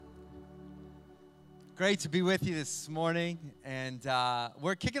Great to be with you this morning, and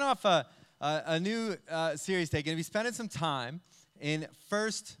we're kicking off a new series today. Going to be spending some time in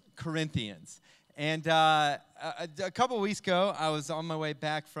 1 Corinthians. And a couple of weeks ago, I was on my way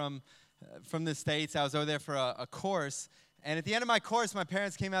back from the States. I was over there for a course, and at the end of my course, my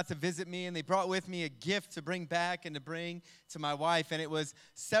parents came out to visit me, and they brought with me a gift to bring back and to bring to my wife, and it was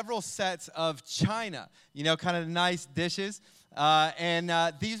several sets of china, kind of nice dishes.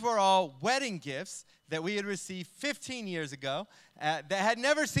 These were all wedding gifts that we had received 15 years ago that had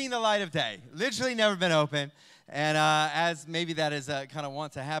never seen the light of day, literally never been opened, and as maybe that is kind of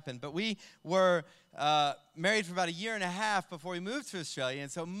want to happen. But we were married for about a year and a half before we moved to Australia, and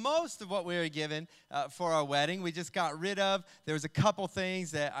so most of what we were given for our wedding, we just got rid of. There was a couple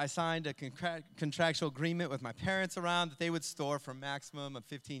things that I signed a contractual agreement with my parents around that they would store for a maximum of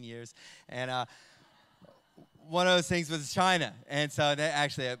 15 years, and one of those things was China, and so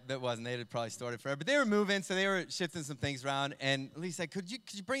that wasn't. They had probably stored it forever, but they were moving, so they were shifting some things around. And Lee said, "Could you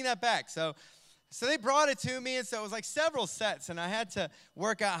bring that back?" So they brought it to me, and so it was like several sets, and I had to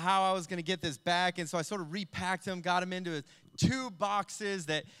work out how I was going to get this back, and so I sort of repacked them, got them into 2 boxes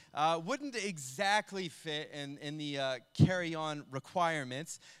that wouldn't exactly fit in the carry-on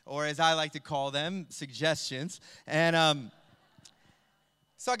requirements, or as I like to call them, suggestions, and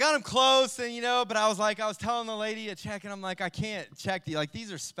so I got them close, and but I was telling the lady at check, and I'm like, I can't check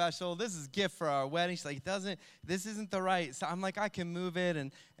these are special. This is a gift for our wedding. She's like, this isn't the right. So I'm like, I can move it,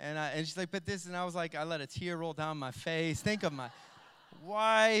 and she's like, but this, and I was like, I let a tear roll down my face. Think of my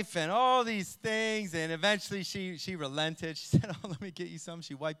wife and all these things, and eventually she relented. She said, "Oh, let me get you some."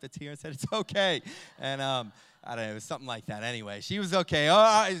 She wiped the tear and said, "It's okay," and I don't know, it was something like that. Anyway, she was okay. Oh,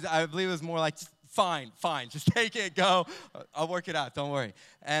 I believe it was more like, Fine, just take it, go. I'll work it out, don't worry.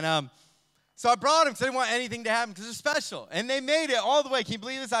 And so I brought them because I didn't want anything to happen because they're special. And they made it all the way. Can you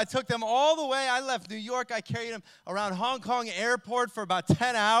believe this? I took them all the way. I left New York. I carried them around Hong Kong airport for about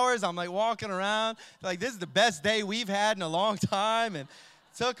 10 hours. I'm like walking around. Like, this is the best day we've had in a long time. And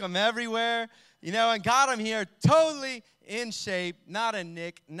took them everywhere, and got them here totally in shape. Not a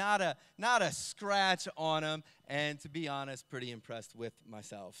nick, not a scratch on them. And to be honest, pretty impressed with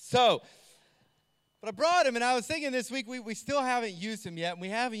myself. But I brought him, and I was thinking this week, we still haven't used him yet, and we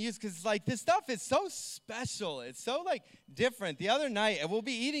haven't used, because this stuff is so special. It's so, different. The other night, we'll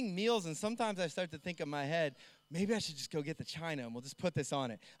be eating meals, and sometimes I start to think in my head, maybe I should just go get the china, and we'll just put this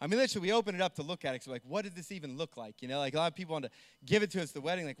on it. I mean, literally, we open it up to look at it, so what did this even look like? A lot of people want to give it to us at the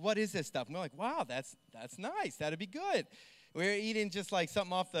wedding, what is this stuff? And we're like, wow, that's nice. That'd be good. We were eating just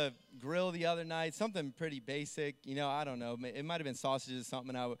something off the grill the other night, something pretty basic. I don't know. It might have been sausages or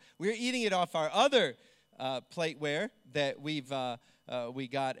something. We were eating it off our other plateware that we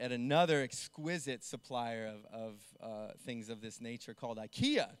got at another exquisite supplier of things of this nature called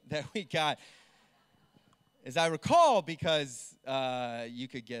IKEA that we got, as I recall, because you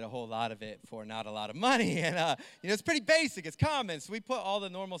could get a whole lot of it for not a lot of money. And, it's pretty basic. It's common. So we put all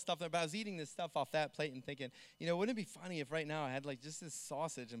the normal stuff there. But I was eating this stuff off that plate and thinking, wouldn't it be funny if right now I had, just this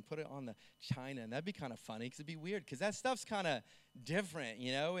sausage and put it on the china? And that'd be kind of funny because it'd be weird because that stuff's kind of different,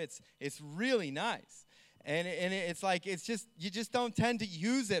 It's really nice. And it's just, you just don't tend to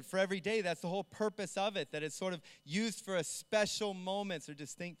use it for every day. That's the whole purpose of it, that it's sort of used for a special moments or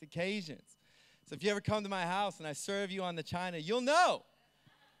distinct occasions. So if you ever come to my house and I serve you on the china, you'll know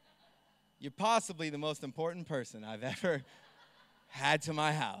you're possibly the most important person I've ever had to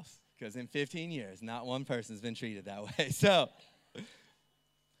my house. Because in 15 years, not one person's been treated that way.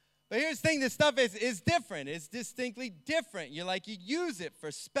 But here's the thing, this stuff is different. It's distinctly different. You use it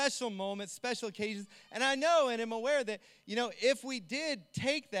for special moments, special occasions. And I know and am aware that, if we did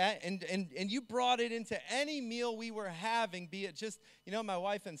take that and you brought it into any meal we were having, be it just, my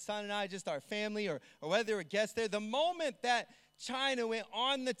wife and son and I, just our family, or whether there were guests there, the moment that china went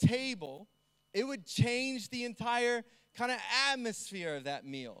on the table, it would change the entire kind of atmosphere of that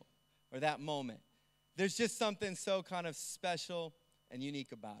meal or that moment. There's just something so kind of special and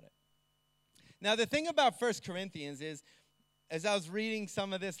unique about it. Now, the thing about 1 Corinthians is, as I was reading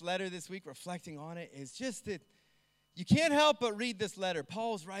some of this letter this week, reflecting on it, is just that you can't help but read this letter.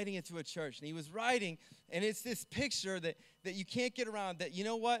 Paul was writing it to a church, and he was writing, and it's this picture that you can't get around, that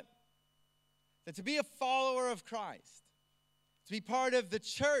that to be a follower of Christ, to be part of the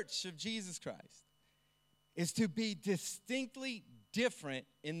church of Jesus Christ, is to be distinctly different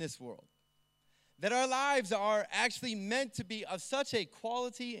in this world. That our lives are actually meant to be of such a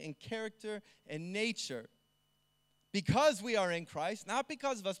quality and character and nature because we are in Christ, not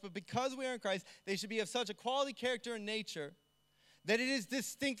because of us, but because we are in Christ, they should be of such a quality, character, and nature that it is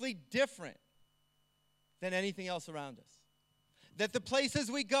distinctly different than anything else around us. That the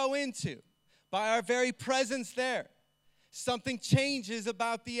places we go into, by our very presence there, something changes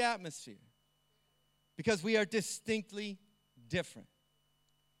about the atmosphere because we are distinctly different.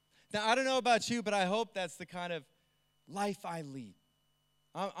 Now, I don't know about you, but I hope that's the kind of life I lead.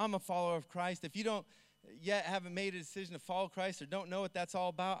 I'm a follower of Christ. If you don't yet haven't made a decision to follow Christ or don't know what that's all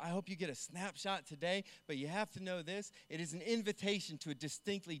about, I hope you get a snapshot today. But you have to know this. It is an invitation to a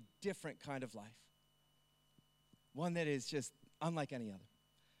distinctly different kind of life. One that is just unlike any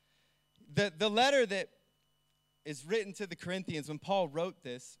other. The letter that is written to the Corinthians, when Paul wrote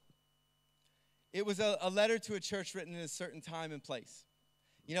this, it was a letter to a church written in a certain time and place.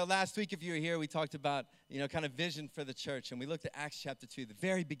 You know, last week, if you were here, we talked about, kind of vision for the church. And we looked at Acts chapter 2, the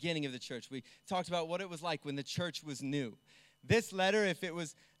very beginning of the church. We talked about what it was like when the church was new. This letter, if it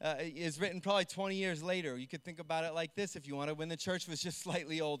was, is written probably 20 years later. You could think about it like this if you wanted, when the church was just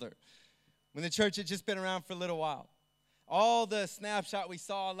slightly older. When the church had just been around for a little while. All the snapshot we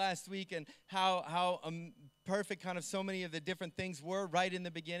saw last week and how perfect kind of so many of the different things were right in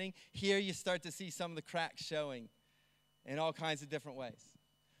the beginning. Here you start to see some of the cracks showing in all kinds of different ways.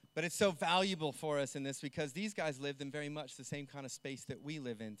 But it's so valuable for us in this because these guys lived in very much the same kind of space that we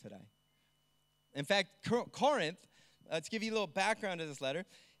live in today. In fact, Corinth, to give you a little background to this letter,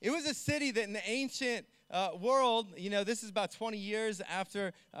 it was a city that in the ancient world, this is about 20 years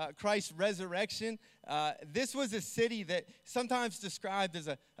after Christ's resurrection. This was a city that sometimes described as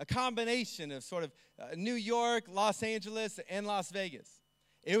a combination of sort of New York, Los Angeles, and Las Vegas.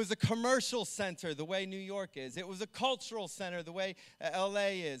 It was a commercial center the way New York is. It was a cultural center the way LA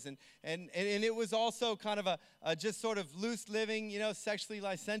is. And it was also kind of a just sort of loose living, sexually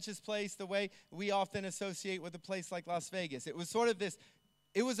licentious place the way we often associate with a place like Las Vegas. It was sort of this,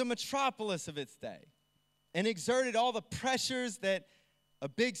 it was a metropolis of its day and exerted all the pressures that a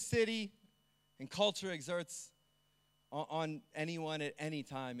big city and culture exerts on anyone at any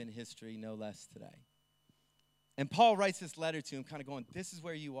time in history, no less today. And Paul writes this letter to him kind of going, this is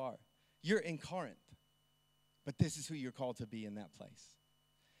where you are. You're in Corinth, but this is who you're called to be in that place.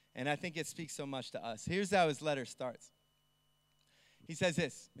 And I think it speaks so much to us. Here's how his letter starts. He says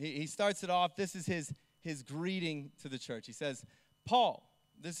this. He starts it off. This is his greeting to the church. He says, Paul,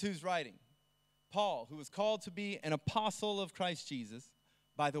 this is who's writing. Paul, who was called to be an apostle of Christ Jesus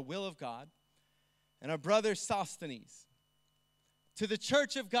by the will of God, and our brother Sosthenes, to the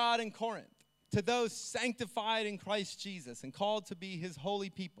church of God in Corinth, to those sanctified in Christ Jesus and called to be his holy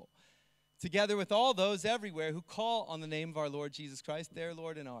people, together with all those everywhere who call on the name of our Lord Jesus Christ, their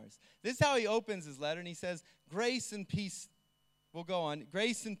Lord and ours. This is how he opens his letter, and he says, grace and peace, we'll go on,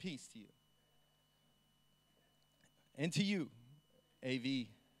 grace and peace to you. And to you, AV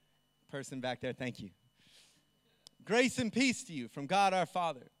person back there, thank you. Grace and peace to you from God our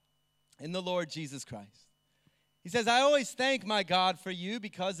Father and the Lord Jesus Christ. He says, I always thank my God for you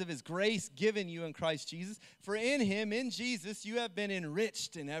because of his grace given you in Christ Jesus. For in him, in Jesus, you have been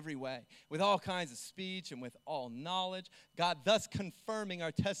enriched in every way, with all kinds of speech and with all knowledge, God thus confirming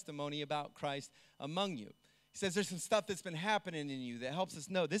our testimony about Christ among you. He says there's some stuff that's been happening in you that helps us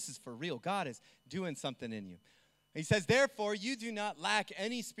know this is for real. God is doing something in you. He says, therefore, you do not lack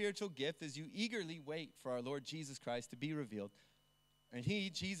any spiritual gift as you eagerly wait for our Lord Jesus Christ to be revealed. And he,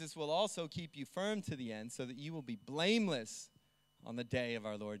 Jesus, will also keep you firm to the end so that you will be blameless on the day of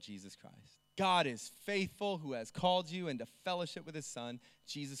our Lord Jesus Christ. God is faithful who has called you into fellowship with his Son,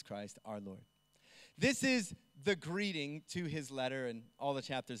 Jesus Christ, our Lord. This is the greeting to his letter and all the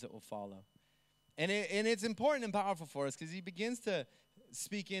chapters that will follow. And it's important and powerful for us because he begins to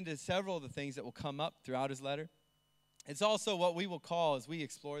speak into several of the things that will come up throughout his letter. It's also what we will call, as we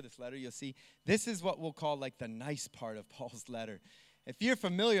explore this letter, you'll see, this is what we'll call like the nice part of Paul's letter. If you're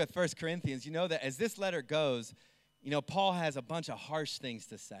familiar with 1 Corinthians, you know that as this letter goes, Paul has a bunch of harsh things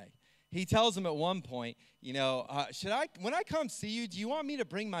to say. He tells them at one point, when I come see you, do you want me to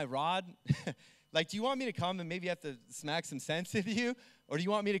bring my rod? Do you want me to come and maybe have to smack some sense into you? Or do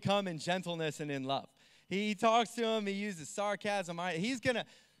you want me to come in gentleness and in love? He talks to him, he uses sarcasm.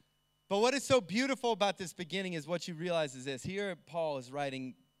 But what is so beautiful about this beginning is what you realize is this. Here Paul is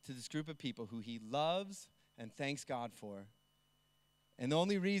writing to this group of people who he loves and thanks God for. And the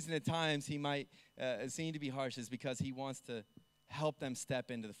only reason at times he might seem to be harsh is because he wants to help them step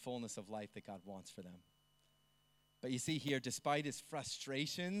into the fullness of life that God wants for them. But you see here, despite his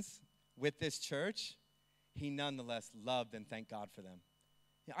frustrations with this church, he nonetheless loved and thanked God for them.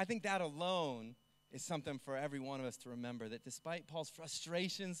 I think that alone is something for every one of us to remember, that despite Paul's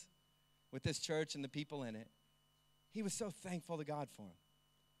frustrations with this church and the people in it, he was so thankful to God for them.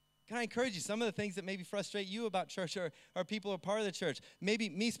 Can I encourage you, some of the things that maybe frustrate you about church or people who are part of the church, maybe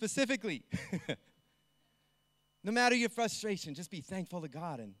me specifically. No matter your frustration, just be thankful to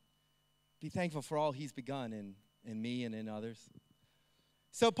God and Be thankful for all he's begun in me and in others.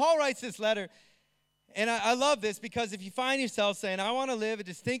 So Paul writes this letter, and I love this because if you find yourself saying, I want to live a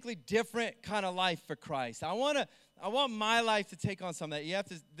distinctly different kind of life for Christ. I want my life to take on some of that. You have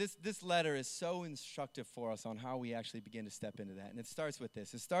to. This letter is so instructive for us on how we actually begin to step into that. And it starts with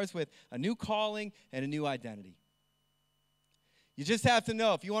this. It starts with a new calling and a new identity. You just have to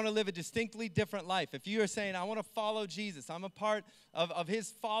know if you want to live a distinctly different life. If you are saying, I want to follow Jesus. I'm a part of his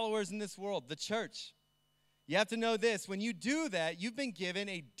followers in this world, the church. You have to know this. When you do that, you've been given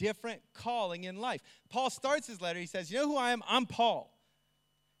a different calling in life. Paul starts his letter. He says, you know who I am? I'm Paul.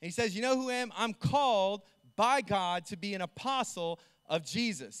 And he says, you know who I am? I'm called by God to be an apostle of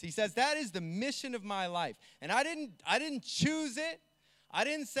Jesus. He says, that is the mission of my life. And I didn't choose it. I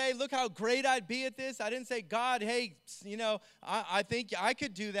didn't say, look how great I'd be at this. I didn't say, God, hey, I think I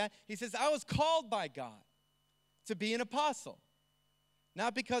could do that. He says, I was called by God to be an apostle.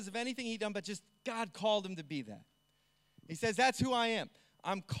 Not because of anything he'd done, but just God called him to be that. He says, that's who I am.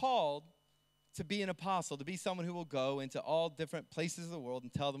 I'm called to be an apostle, to be someone who will go into all different places of the world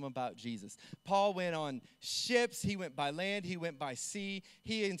and tell them about Jesus. Paul went on ships. He went by land. He went by sea.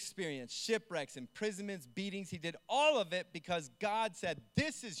 He experienced shipwrecks, imprisonments, beatings. He did all of it because God said,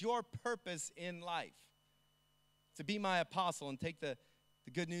 this is your purpose in life, to be my apostle and take the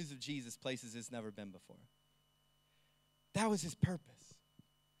good news of Jesus places it's never been before. That was his purpose.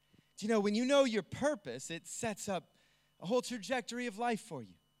 Do you know, when you know your purpose, it sets up a whole trajectory of life for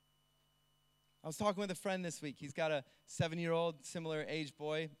you. I was talking with a friend this week. He's got a 7-year-old, similar age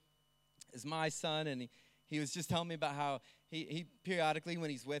boy as my son, and he was just telling me about how he periodically, when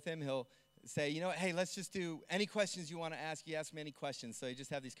he's with him, he'll say, hey, let's just do any questions you want to ask. You ask me any questions. So you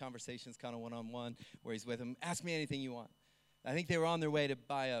just have these conversations kind of one-on-one where he's with him. Ask me anything you want. I think they were on their way to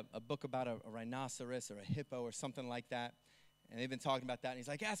buy a book about a rhinoceros or a hippo or something like that, and they've been talking about that. And he's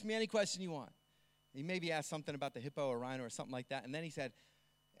like, ask me any question you want. He maybe asked something about the hippo or rhino or something like that, and then he said,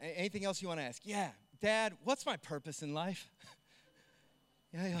 anything else you want to ask? Yeah, Dad, what's my purpose in life?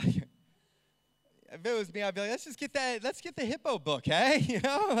 If it was me, I'd be like, let's get the hippo book, hey?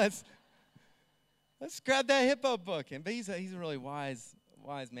 Let's grab that hippo book. But he's a really wise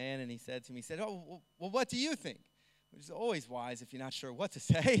man, and he said to me, oh, well, what do you think? Which is always wise if you're not sure what to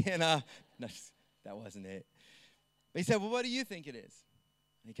say. And no, that wasn't it. But he said, well, what do you think it is?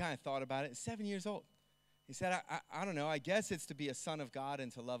 And he kind of thought about it. He's 7 years old. He said, I don't know. I guess it's to be a son of God and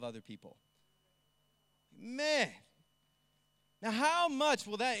to love other people. Man. Now, how much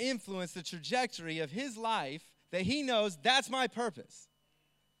will that influence the trajectory of his life that he knows that's my purpose?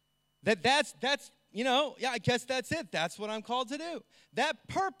 That's I guess that's it. That's what I'm called to do. That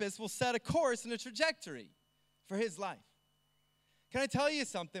purpose will set a course and a trajectory for his life. Can I tell you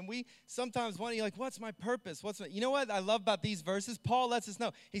something? We sometimes wonder, like, what's my purpose? You know what I love about these verses? Paul lets us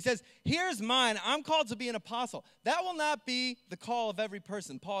know. He says, here's mine. I'm called to be an apostle. That will not be the call of every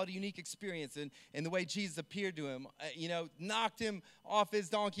person. Paul had a unique experience in the way Jesus appeared to him, knocked him off his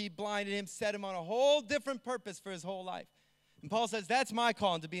donkey, blinded him, set him on a whole different purpose for his whole life. And Paul says, that's my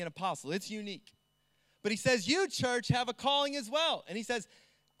calling, to be an apostle. It's unique. But he says, you, church, have a calling as well. And he says,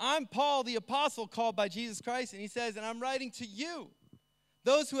 I'm Paul, the apostle called by Jesus Christ. And he says, and I'm writing to you,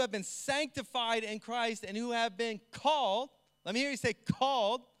 those who have been sanctified in Christ and who have been called. Let me hear you say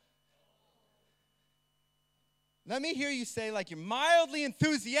called. Let me hear you say, like you're mildly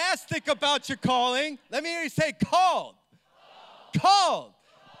enthusiastic about your calling. Let me hear you say called. Called.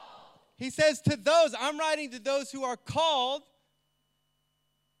 He says to those, I'm writing to those who are called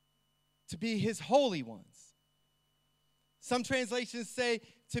to be his holy ones. Some translations say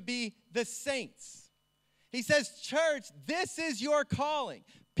to be the saints. He says, church, this is your calling.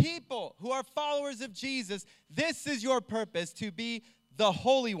 People who are followers of Jesus, this is your purpose, to be the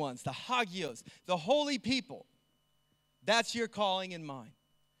holy ones, the hagios, the holy people. That's your calling and mine.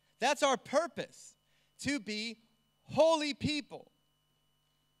 That's our purpose, to be holy people.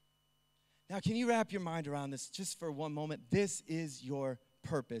 Now, can you wrap your mind around this just for one moment? This is your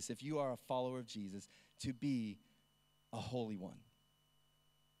purpose, if you are a follower of Jesus, to be a holy one.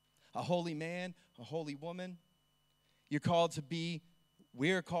 A holy man, a holy woman. We're called to be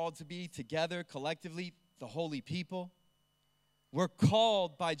together collectively the holy people. We're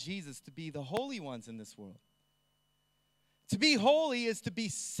called by Jesus to be the holy ones in this world. To be holy is to be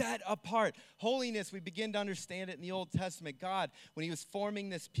set apart. Holiness, we begin to understand it in the Old Testament. God, when he was forming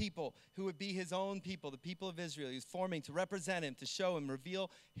this people who would be his own people, the people of Israel, he was forming to represent him, to show him,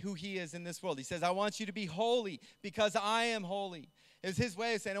 reveal who he is in this world. He says, I want you to be holy because I am holy. It was his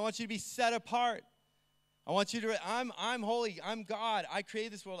way of saying, I want you to be set apart. I want you to, I'm holy, I'm God, I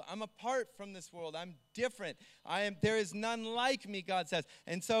created this world, I'm apart from this world, I'm different, there is none like me, God says.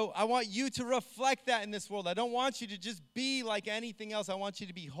 And so I want you to reflect that in this world. I don't want you to just be like anything else. I want you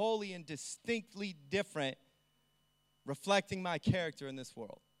to be holy and distinctly different, reflecting my character in this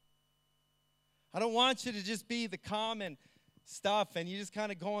world. I don't want you to just be the common stuff and you just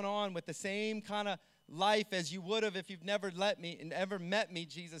kind of going on with the same kind of life as you would have if you've never met me,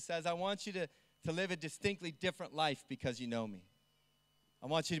 Jesus says. I want you to live a distinctly different life because you know me. I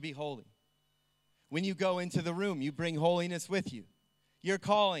want you to be holy. When you go into the room, you bring holiness with you. Your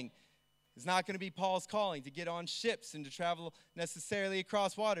calling is not going to be Paul's calling to get on ships and to travel necessarily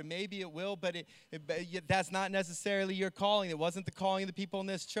across water. Maybe it will, but that's not necessarily your calling. It wasn't the calling of the people in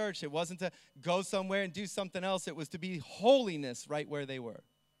this church. It wasn't to go somewhere and do something else. It was to be holiness right where they were.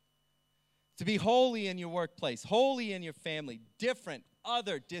 To be holy in your workplace, holy in your family, different,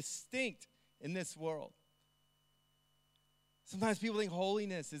 other, distinct in this world. Sometimes people think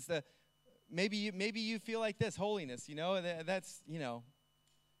holiness is maybe you feel like this, holiness, that's,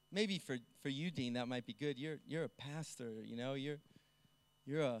 maybe for you, Dean, that might be good. You're a pastor,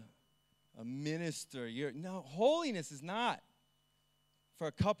 you're a minister. No, holiness is not for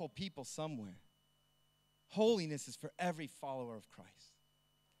a couple people somewhere. Holiness is for every follower of Christ.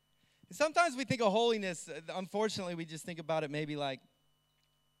 And sometimes we think of holiness, unfortunately, we just think about it maybe like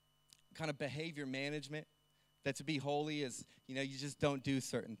kind of behavior management, that to be holy is, you just don't do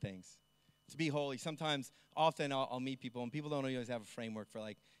certain things. To be holy, often I'll meet people, and people don't always have a framework for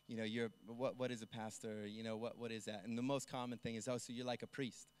like, what is a pastor, what is that? And the most common thing is, so you're like a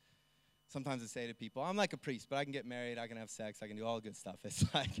priest. Sometimes I say to people, I'm like a priest, but I can get married, I can have sex, I can do all the good stuff. It's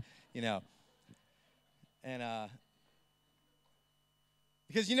like, and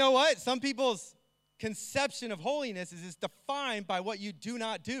because you know what? Some people's conception of holiness is defined by what you do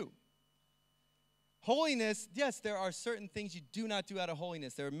not do. Holiness, yes, there are certain things you do not do out of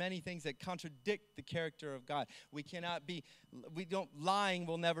holiness. There are many things that contradict the character of God. Lying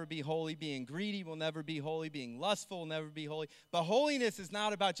will never be holy. Being greedy will never be holy. Being lustful will never be holy. But holiness is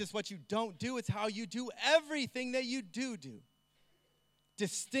not about just what you don't do. It's how you do everything that you do.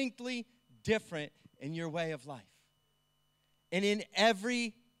 Distinctly different in your way of life. And in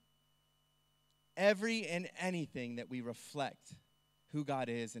every and anything that we reflect who God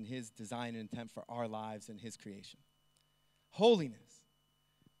is and his design and intent for our lives and his creation. Holiness.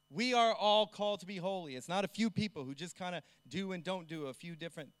 We are all called to be holy. It's not a few people who just kind of do and don't do a few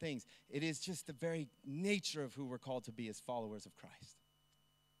different things. It is just the very nature of who we're called to be as followers of Christ.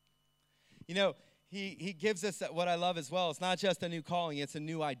 He gives us what I love as well. It's not just a new calling, it's a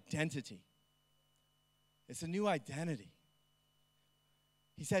new identity. It's a new identity.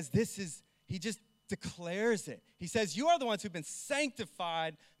 He says he just declares it. He says, you are the ones who've been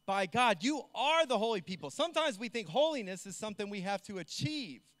sanctified by God. You are the holy people. Sometimes we think holiness is something we have to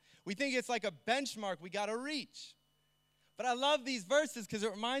achieve. We think it's like a benchmark we got to reach. But I love these verses because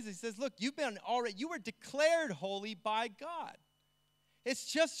it reminds us, he says, look, you were declared holy by God. It's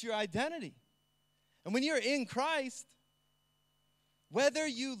just your identity. And when you're in Christ, whether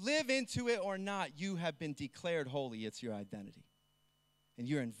you live into it or not, you have been declared holy. It's your identity. And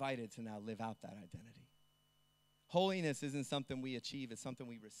you're invited to now live out that identity. Holiness isn't something we achieve. It's something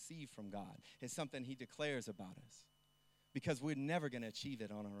we receive from God. It's something he declares about us. Because we're never going to achieve it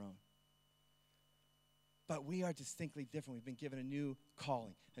on our own. But we are distinctly different. We've been given a new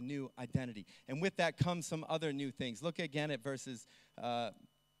calling, a new identity. And with that comes some other new things. Look again at verses,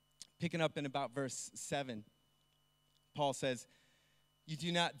 picking up in about verse 7. Paul says, you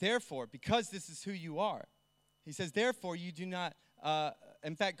do not, therefore, because this is who you are. He says, therefore, you do not,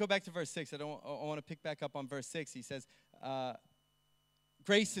 in fact, go back to verse 6. I want to pick back up on verse 6. He says,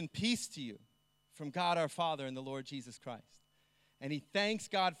 grace and peace to you from God our Father and the Lord Jesus Christ. And he thanks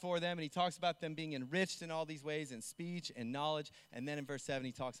God for them, and he talks about them being enriched in all these ways in speech and knowledge. And then in verse 7,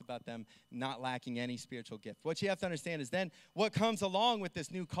 he talks about them not lacking any spiritual gift. What you have to understand is then what comes along with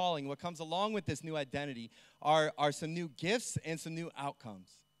this new calling, what comes along with this new identity are some new gifts and some new outcomes.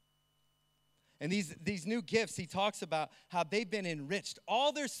 And these new gifts, he talks about how they've been enriched.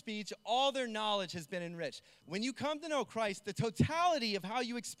 All their speech, all their knowledge has been enriched. When you come to know Christ, the totality of how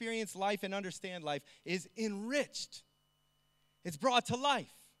you experience life and understand life is enriched. It's brought to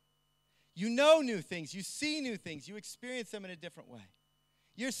life. You know new things. You see new things. You experience them in a different way.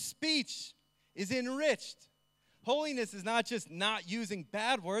 Your speech is enriched. Holiness is not just not using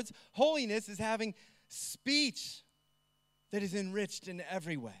bad words. Holiness is having speech that is enriched in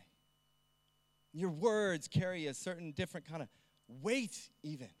every way. Your words carry a certain different kind of weight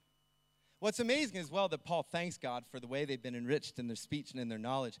even. What's amazing as well that Paul thanks God for the way they've been enriched in their speech and in their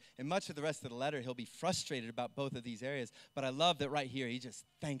knowledge. And much of the rest of the letter, he'll be frustrated about both of these areas. But I love that right here, he just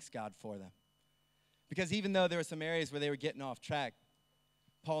thanks God for them. Because even though there were some areas where they were getting off track,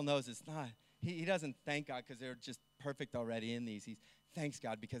 Paul knows it's not. He doesn't thank God because they're just perfect already in these. He thanks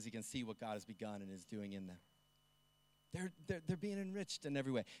God because he can see what God has begun and is doing in them. They're being enriched in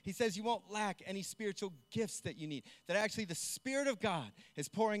every way. He says you won't lack any spiritual gifts that you need. That actually the Spirit of God is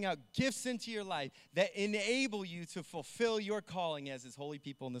pouring out gifts into your life that enable you to fulfill your calling as his holy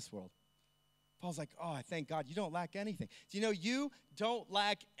people in this world. Paul's like, oh, I thank God you don't lack anything. Do you know you don't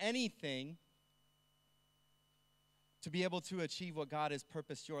lack anything to be able to achieve what God has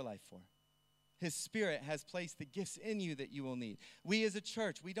purposed your life for? His Spirit has placed the gifts in you that you will need. We as a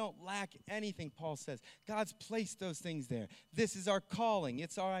church, we don't lack anything, Paul says. God's placed those things there. This is our calling.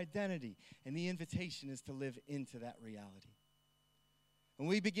 It's our identity. And the invitation is to live into that reality. When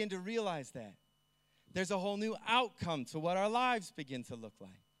we begin to realize that, there's a whole new outcome to what our lives begin to look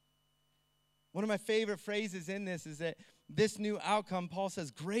like. One of my favorite phrases in this is that this new outcome, Paul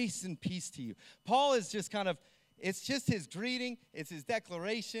says, grace and peace to you. Paul is just it's just his greeting. It's his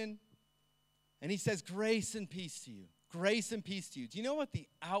declaration. And he says, grace and peace to you. Grace and peace to you. Do you know what the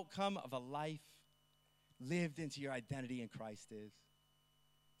outcome of a life lived into your identity in Christ is?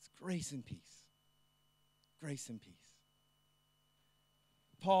 It's grace and peace. Grace and peace.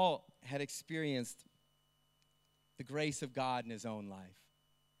 Paul had experienced the grace of God in his own life.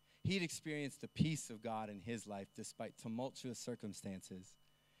 He'd experienced the peace of God in his life despite tumultuous circumstances.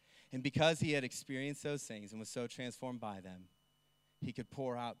 And because he had experienced those things and was so transformed by them, he could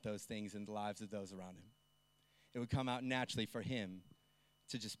pour out those things in the lives of those around him. It would come out naturally for him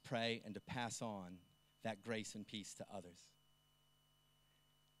to just pray and to pass on that grace and peace to others.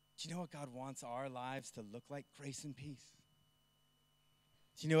 Do you know what God wants our lives to look like? Grace and peace.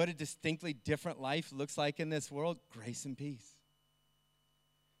 Do you know what a distinctly different life looks like in this world? Grace and peace.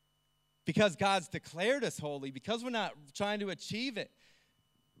 Because God's declared us holy, because we're not trying to achieve it,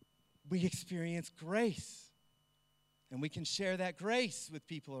 we experience grace. And we can share that grace with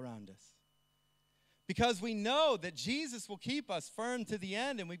people around us. Because we know that Jesus will keep us firm to the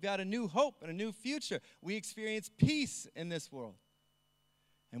end, and we've got a new hope and a new future. We experience peace in this world.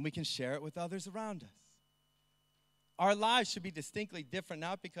 And we can share it with others around us. Our lives should be distinctly different,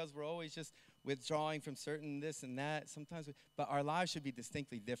 not because we're always just withdrawing from certain this and that, but our lives should be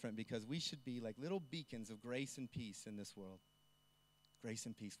distinctly different because we should be like little beacons of grace and peace in this world. Grace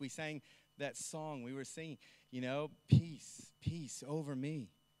and peace. We sang that song. We were singing, peace, peace over me.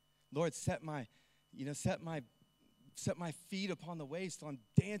 Lord, set my feet upon the waves so I'm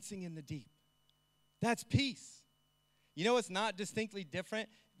dancing in the deep. That's peace. You know what's not distinctly different?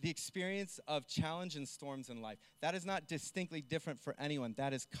 The experience of challenge and storms in life. That is not distinctly different for anyone.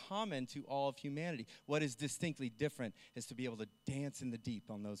 That is common to all of humanity. What is distinctly different is to be able to dance in the deep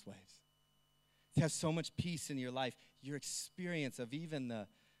on those waves. To have so much peace in your life, your experience of even the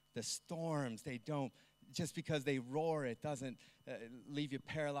storms, they don't, just because they roar, it doesn't leave you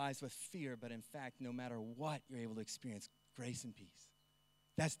paralyzed with fear, but in fact, no matter what, you're able to experience grace and peace.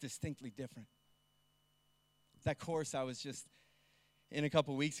 That's distinctly different. That course I was just in a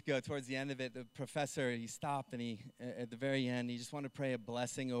couple weeks ago, towards the end of it, the professor, he stopped and at the very end, he just wanted to pray a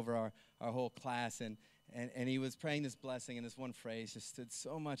blessing over our whole class, and he was praying this blessing, and this one phrase just stood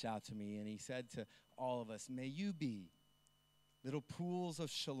so much out to me. And he said to all of us, may you be little pools of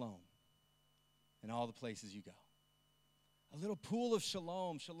shalom in all the places you go. A little pool of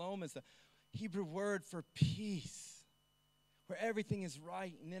shalom. Shalom is the Hebrew word for peace, where everything is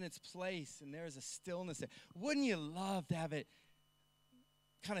right and in its place, and there is a stillness there. Wouldn't you love to have it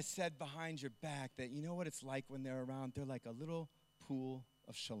kind of said behind your back that you know what it's like when they're around? They're like a little pool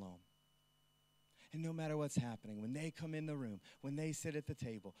of shalom. And no matter what's happening, when they come in the room, when they sit at the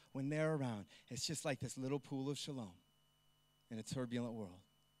table, when they're around, it's just like this little pool of shalom in a turbulent world.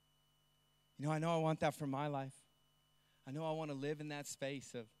 I know I want that for my life. I know I want to live in that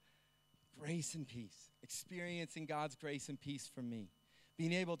space of grace and peace, experiencing God's grace and peace for me,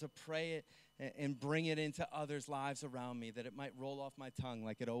 being able to pray it and bring it into others' lives around me, that it might roll off my tongue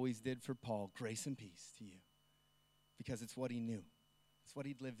like it always did for Paul, grace and peace to you, because it's what he knew. It's what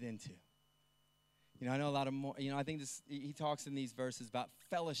he'd lived into. I know a lot of more, I think he talks in these verses about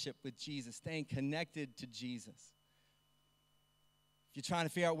fellowship with Jesus, staying connected to Jesus. If you're trying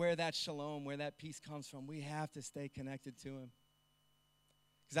to figure out where that shalom, where that peace comes from, we have to stay connected to him.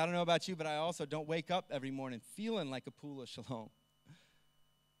 Because I don't know about you, but I also don't wake up every morning feeling like a pool of shalom.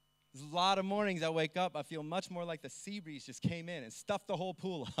 There's a lot of mornings I wake up, I feel much more like the sea breeze just came in and stuffed the whole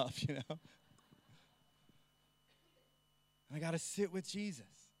pool up, And I got to sit with Jesus.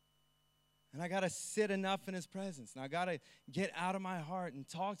 And I got to sit enough in his presence. And I got to get out of my heart and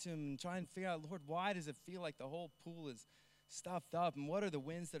talk to him and try and figure out, Lord, why does it feel like the whole pool is stuffed up? And what are the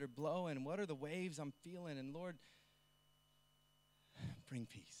winds that are blowing? And what are the waves I'm feeling? And Lord, bring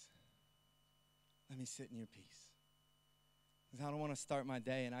peace. Let me sit in your peace. Because I don't want to start my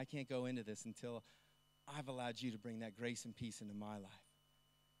day, and I can't go into this until I've allowed you to bring that grace and peace into my life.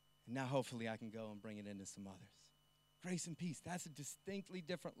 And now hopefully I can go and bring it into some others. Grace and peace, that's a distinctly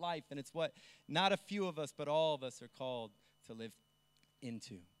different life, and it's what not a few of us, but all of us are called to live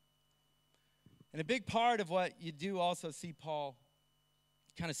into. And a big part of what you do also see Paul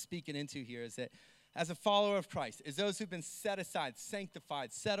kind of speaking into here is that as a follower of Christ, as those who've been set aside,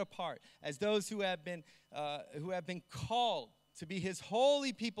 sanctified, set apart, as those who have been called to be his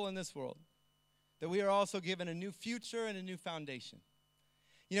holy people in this world, that we are also given a new future and a new foundation.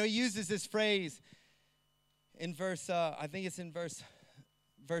 You know, he uses this phrase in verse 7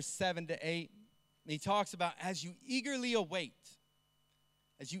 to 8. And he talks about as you eagerly await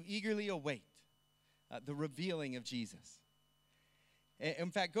the revealing of Jesus.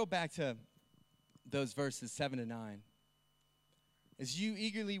 In fact, go back to those verses 7 to 9. As you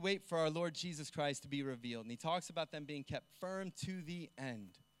eagerly wait for our Lord Jesus Christ to be revealed. And he talks about them being kept firm to the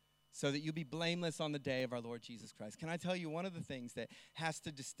end, so that you'll be blameless on the day of our Lord Jesus Christ. Can I tell you, one of the things that has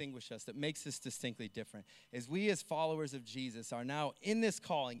to distinguish us, that makes us distinctly different, is we as followers of Jesus are now in this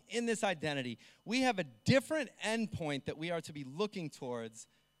calling, in this identity. We have a different endpoint that we are to be looking towards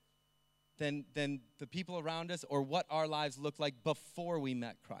than the people around us or what our lives looked like before we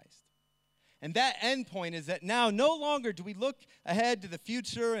met Christ. And that end point is that now no longer do we look ahead to the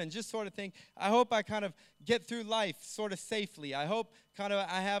future and just sort of think, I hope I kind of get through life sort of safely. I hope kind of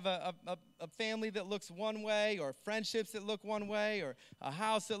I have a family that looks one way, or friendships that look one way, or a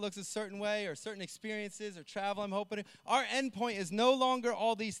house that looks a certain way, or certain experiences or travel I'm hoping. Our end point is no longer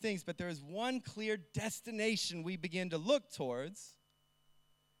all these things, but there is one clear destination we begin to look towards,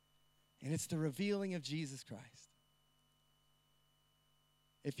 and it's the revealing of Jesus Christ.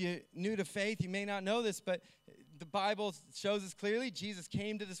 If you're new to faith, you may not know this, but the Bible shows us clearly Jesus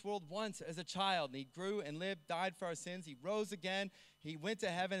came to this world once as a child, and he grew and lived, died for our sins. He rose again. He went to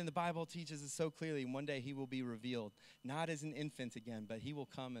heaven, and the Bible teaches us so clearly, and one day he will be revealed, not as an infant again, but he will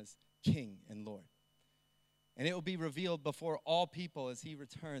come as King and Lord. And it will be revealed before all people as he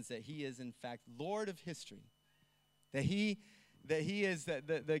returns that he is, in fact, Lord of history, that he is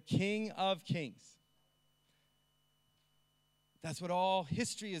the King of kings. That's what all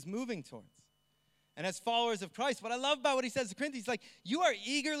history is moving towards. And as followers of Christ, what I love about what he says to Corinthians, like, you are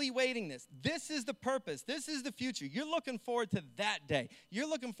eagerly waiting this. This is the purpose. This is the future. You're looking forward to that day. You're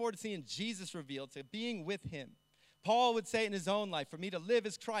looking forward to seeing Jesus revealed, to being with him. Paul would say in his own life, for me to live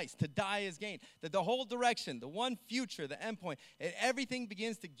is Christ, to die is gain. That the whole direction, the one future, the end point, everything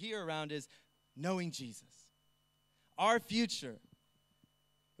begins to gear around is knowing Jesus. Our future.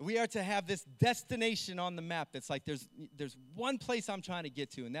 We are to have this destination on the map that's like there's one place I'm trying to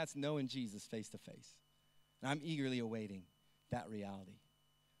get to, and that's knowing Jesus face to face. And I'm eagerly awaiting that reality.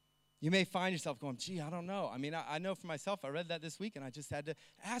 You may find yourself going, gee, I don't know. I mean, I know for myself, I read that this week, and I just had to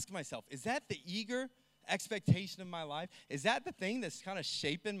ask myself, is that the eager expectation of my life? Is that the thing that's kind of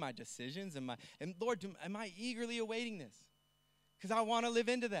shaping my decisions? And Lord, am I eagerly awaiting this? Because I want to live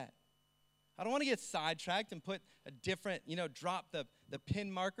into that. I don't want to get sidetracked and put a different, drop the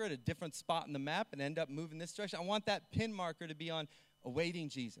pin marker at a different spot in the map and end up moving this direction. I want that pin marker to be on awaiting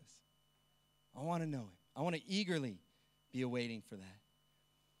Jesus. I want to know him. I want to eagerly be awaiting for that.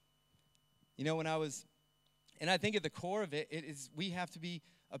 And I think at the core of it is we have to be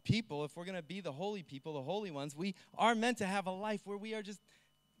a people, if we're going to be the holy people, the holy ones, we are meant to have a life where we are just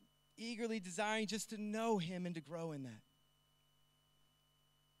eagerly desiring just to know him and to grow in that.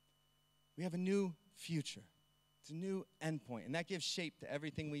 We have a new future. It's a new endpoint, and that gives shape to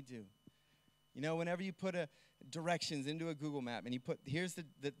everything we do. Whenever you put directions into a Google map and you put, here's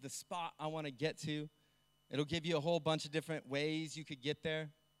the spot I want to get to, it'll give you a whole bunch of different ways you could get there.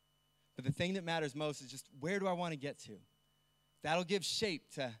 But the thing that matters most is just, where do I want to get to? That'll give shape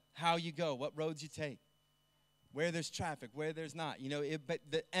to how you go, what roads you take, where there's traffic, where there's not. But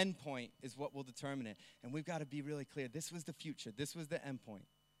the end point is what will determine it. And we've got to be really clear. This was the future. This was the end point.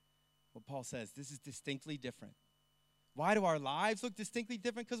 What Paul says, this is distinctly different. Why do our lives look distinctly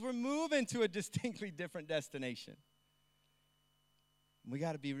different? Because we're moving to a distinctly different destination. We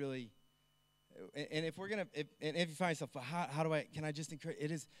got to be really, and if you find yourself, can I just encourage,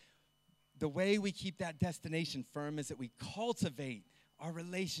 it is the way we keep that destination firm is that we cultivate our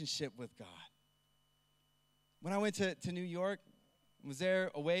relationship with God. When I went to New York, was there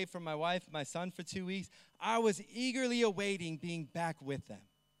away from my wife, my son for 2 weeks, I was eagerly awaiting being back with them.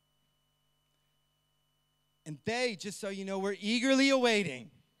 And they, just so you know, were eagerly awaiting.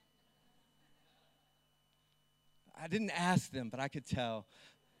 I didn't ask them, but I could tell.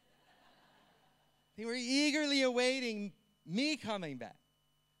 They were eagerly awaiting me coming back.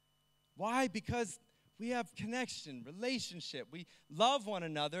 Why? Because we have connection, relationship. We love one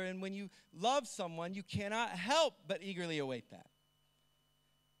another, and when you love someone, you cannot help but eagerly await that.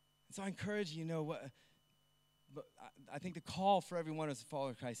 And so I encourage you, but I think the call for everyone as a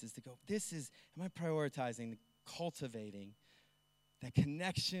follower of Christ is to go, am I prioritizing, cultivating that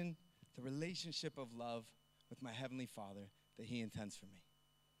connection, the relationship of love with my Heavenly Father that He intends for me?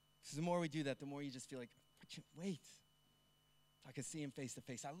 Because the more we do that, the more you just feel like, I can't wait. I can see Him face to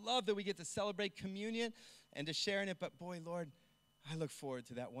face. I love that we get to celebrate communion and to share in it, but boy, Lord, I look forward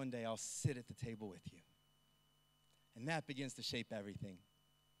to that one day I'll sit at the table with you. And that begins to shape everything.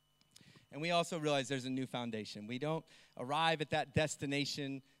 And we also realize there's a new foundation. We don't arrive at that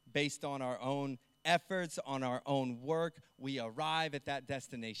destination based on our own efforts, on our own work. We arrive at that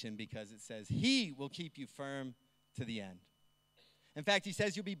destination because it says He will keep you firm to the end. In fact, He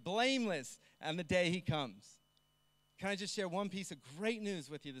says you'll be blameless on the day He comes. Can I just share one piece of great news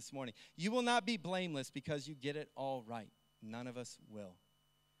with you this morning? You will not be blameless because you get it all right. None of us will.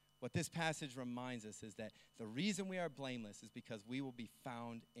 What this passage reminds us is that the reason we are blameless is because we will be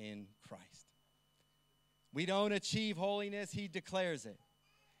found in Christ. We don't achieve holiness, He declares it.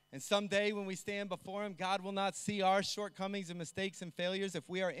 And someday when we stand before Him, God will not see our shortcomings and mistakes and failures. If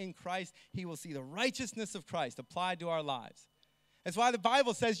we are in Christ, He will see the righteousness of Christ applied to our lives. That's why the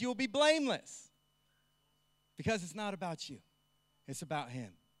Bible says you will be blameless. Because it's not about you. It's about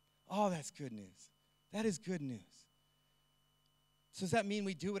Him. Oh, that's good news. That is good news. So does that mean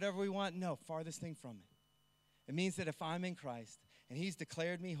we do whatever we want? No, farthest thing from it. It means that if I'm in Christ and He's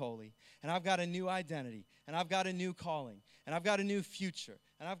declared me holy and I've got a new identity and I've got a new calling and I've got a new future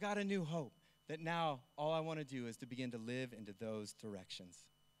and I've got a new hope, that now all I want to do is to begin to live into those directions.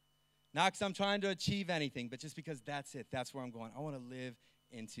 Not because I'm trying to achieve anything, but just because that's it. That's where I'm going. I want to live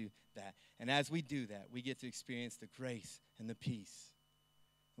into that. And as we do that, we get to experience the grace and the peace.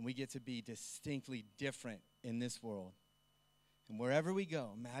 And we get to be distinctly different in this world. And wherever we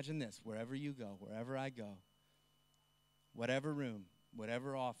go, imagine this, wherever you go, wherever I go, whatever room,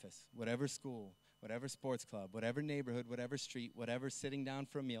 whatever office, whatever school, whatever sports club, whatever neighborhood, whatever street, whatever sitting down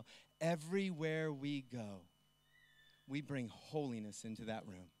for a meal, everywhere we go, we bring holiness into that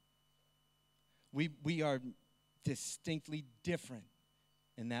room. We are distinctly different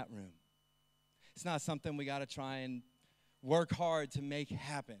in that room. It's not something we got to try and work hard to make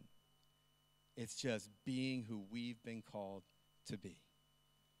happen. It's just being who we've been called to be.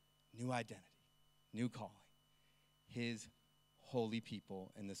 New identity, new calling. His holy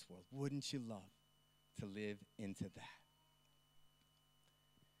people in this world. Wouldn't you love to live into that?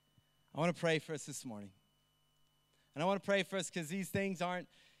 I want to pray for us this morning. And I want to pray for us because these things aren't,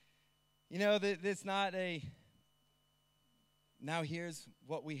 it's not a, now here's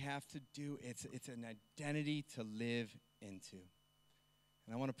what we have to do. It's an identity to live into.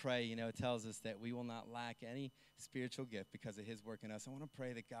 And I want to pray, it tells us that we will not lack any spiritual gift because of His work in us. I want to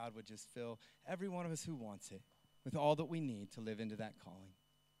pray that God would just fill every one of us who wants it with all that we need to live into that calling.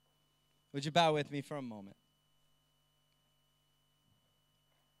 Would you bow with me for a moment?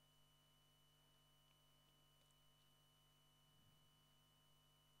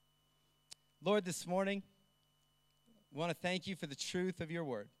 Lord, this morning, we want to thank You for the truth of Your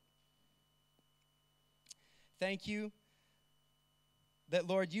word. Thank You that,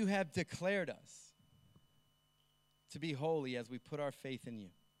 Lord, You have declared us to be holy as we put our faith in You.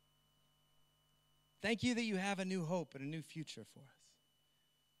 Thank You that You have a new hope and a new future for us.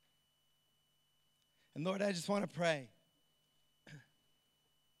 And Lord, I just want to pray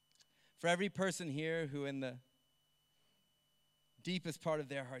for every person here who in the deepest part of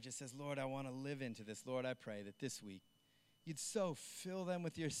their heart just says, Lord, I want to live into this. Lord, I pray that this week You'd so fill them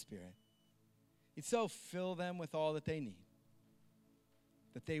with Your Spirit. You'd so fill them with all that they need,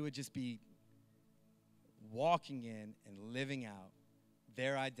 that they would just be walking in and living out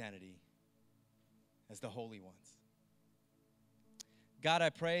their identity as the holy ones. God,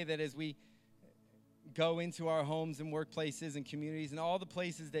 I pray that as we go into our homes and workplaces and communities and all the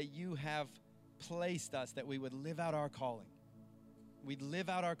places that You have placed us, that we would live out our calling. We'd live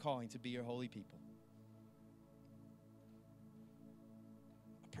out our calling to be Your holy people.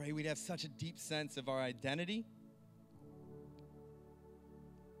 I pray we'd have such a deep sense of our identity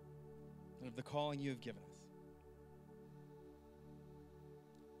and of the calling You have given us.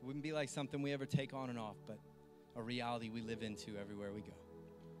 It wouldn't be like something we ever take on and off, but a reality we live into everywhere we go.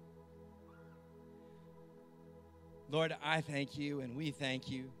 Lord, I thank You and we thank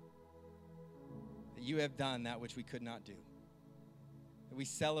You that you have done that which we could not do. That we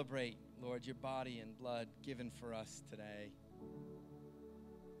celebrate, Lord, your body and blood given for us today,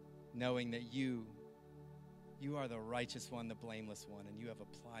 knowing that you are the righteous one, the blameless one, and you have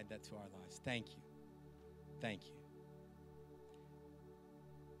applied that to our lives. Thank you. Thank you.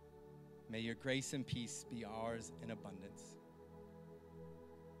 May your grace and peace be ours in abundance.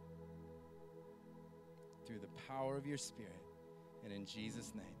 Through the power of your Spirit, and in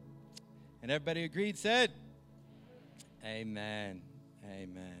Jesus' name. And everybody agreed, said, amen.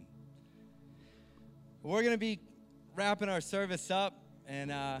 Amen. We're going to be wrapping our service up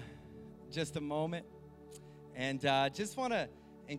in just a moment. And just want to